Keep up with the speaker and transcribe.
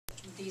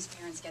these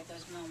parents get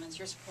those moments.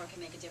 Your support can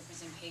make a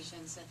difference in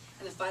patients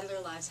and the fight of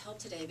their lives. Help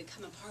today.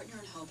 Become a partner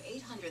in hope.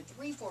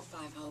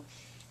 800-345-HOPE.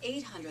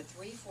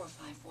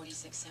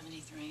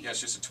 800-345-4673. Yeah,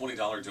 it's just a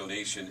 $20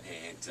 donation,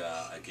 and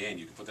again,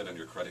 you can put that on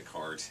your credit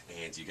card,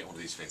 and you get one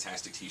of these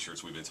fantastic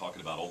T-shirts we've been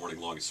talking about all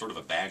morning long. It's sort of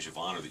a badge of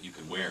honor that you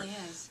can wear. It really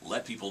is.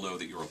 Let people know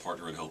that you're a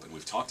partner in hope, and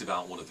we've talked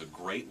about one of the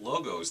great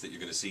logos that you're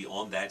going to see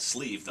on that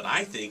sleeve that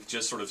I think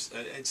just sort of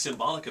it's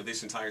symbolic of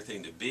this entire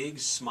thing, the big,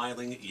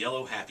 smiling,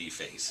 yellow, happy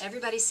face.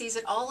 Everybody sees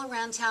it all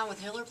around town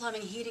with Hiller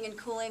Plumbing, Heating, and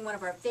Cooling, one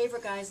of our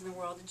favorite guys in the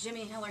world.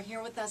 Jimmy Hiller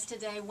here with us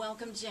today.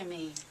 Welcome,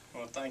 Jimmy.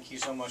 Well, thank you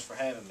so much for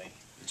having me.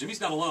 Jimmy's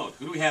not alone.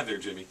 Who do we have there,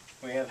 Jimmy?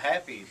 We have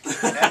Happy.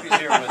 Happy's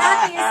here with us.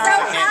 Happy is so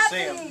I can't see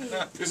happy.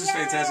 him. This is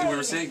fantastic. We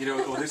were saying, you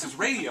know, well, this is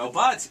radio,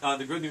 but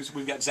the good news,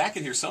 we've got Zach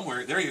in here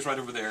somewhere. There he is right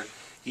over there.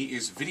 He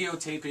is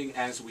videotaping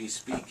as we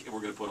speak, and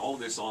we're going to put all of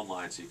this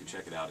online so you can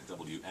check it out at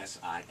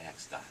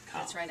WSIX.com.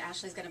 That's right.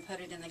 Ashley's going to put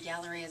it in the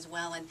gallery as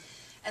well.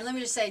 And let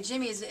me just say,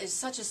 Jimmy is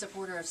such a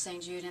supporter of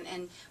St. Jude,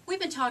 and we've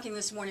been talking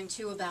this morning,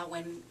 too, about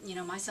when, you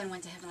know, my son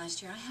went to heaven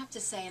last year. I have to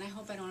say, and I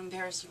hope I don't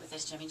embarrass you with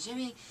this,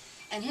 Jimmy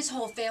and his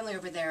whole family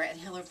over there at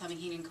Hiller Plumbing,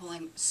 Heating, and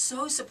Cooling,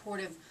 so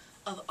supportive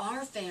of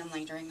our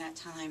family during that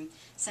time.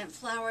 Sent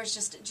flowers,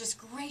 just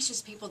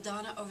gracious people.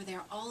 Donna over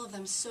there, all of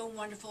them so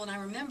wonderful. And I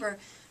remember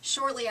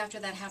shortly after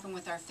that happened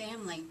with our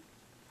family,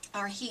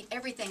 our heat,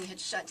 everything had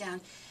shut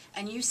down,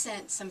 and you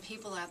sent some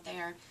people out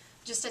there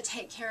just to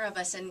take care of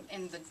us in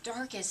the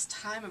darkest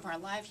time of our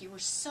life. You were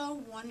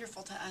so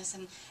wonderful to us,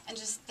 and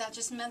that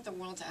just meant the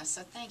world to us.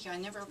 So thank you. I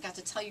never got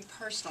to tell you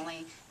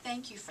personally.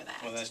 Thank you for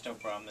that. Well, that's no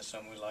problem. That's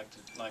something we like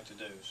to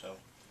do. So,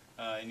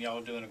 and y'all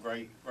are doing a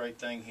great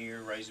thing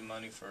here, raising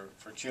money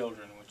for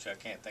children, which I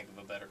can't think of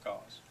a better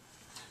cause.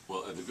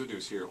 Well, the good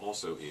news here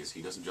also is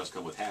he doesn't just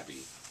come with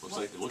Happy.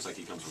 It looks like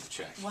he comes with a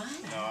check. What?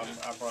 No,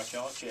 I brought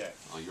y'all a check.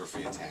 Oh, you're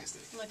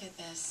fantastic. Look at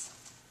this.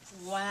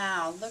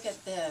 Wow, look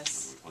at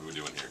this. What are we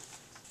doing here?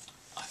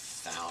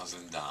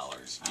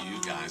 $1,000.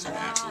 You guys are wow.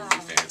 absolutely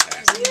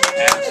fantastic. You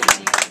are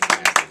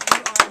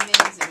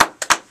amazing.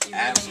 You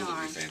Absolutely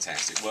really are.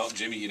 fantastic. Well,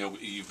 Jimmy, you know,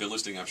 you've been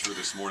listening, I'm sure,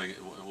 this morning.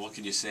 What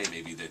can you say,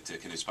 maybe, that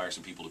can inspire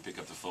some people to pick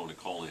up the phone and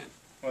call in?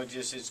 Well,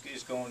 just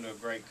it's going to a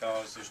great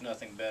cause. There's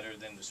nothing better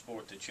than to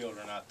support the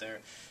children out there,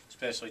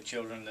 especially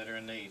children that are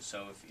in need.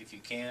 So if you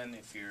can,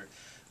 if you're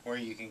where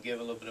you can give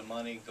a little bit of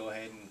money, go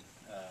ahead and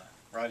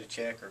write a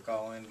check or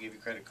call in and give your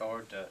credit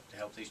card to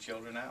help these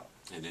children out.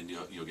 And then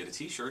you'll get a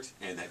T-shirt,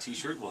 and that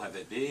T-shirt will have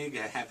that big,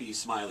 happy,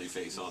 smiley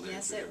face on there.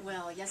 Yes, it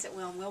will. Yes, it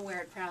will. And we'll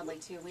wear it proudly,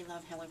 too. We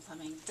love Hiller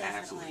Plumbing. Definitely.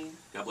 Absolutely.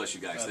 God bless you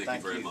guys. Thank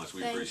you very much.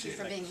 We appreciate it. Thank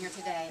you for being here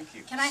today. Thank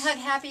you. Can I hug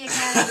Happy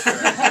again?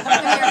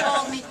 Come here,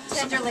 hold me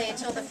tenderly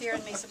until the fear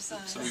in me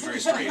subsides. Something very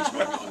strange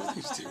going on with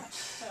these two.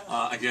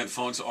 Again,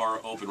 phones are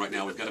open right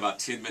now. We've got about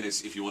 10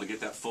 minutes. If you want to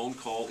get that phone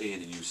call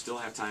in and you still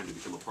have time to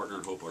become a partner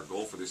in Hope, our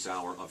goal for this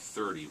hour of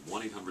 30,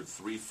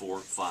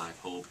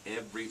 1-800-345-HOPE.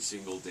 Every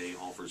single day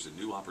offers a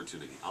new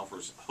opportunity,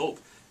 offers hope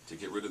to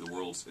get rid of the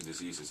world's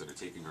diseases that are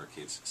taking our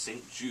kids.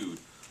 St. Jude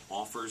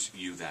offers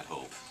you that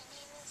hope.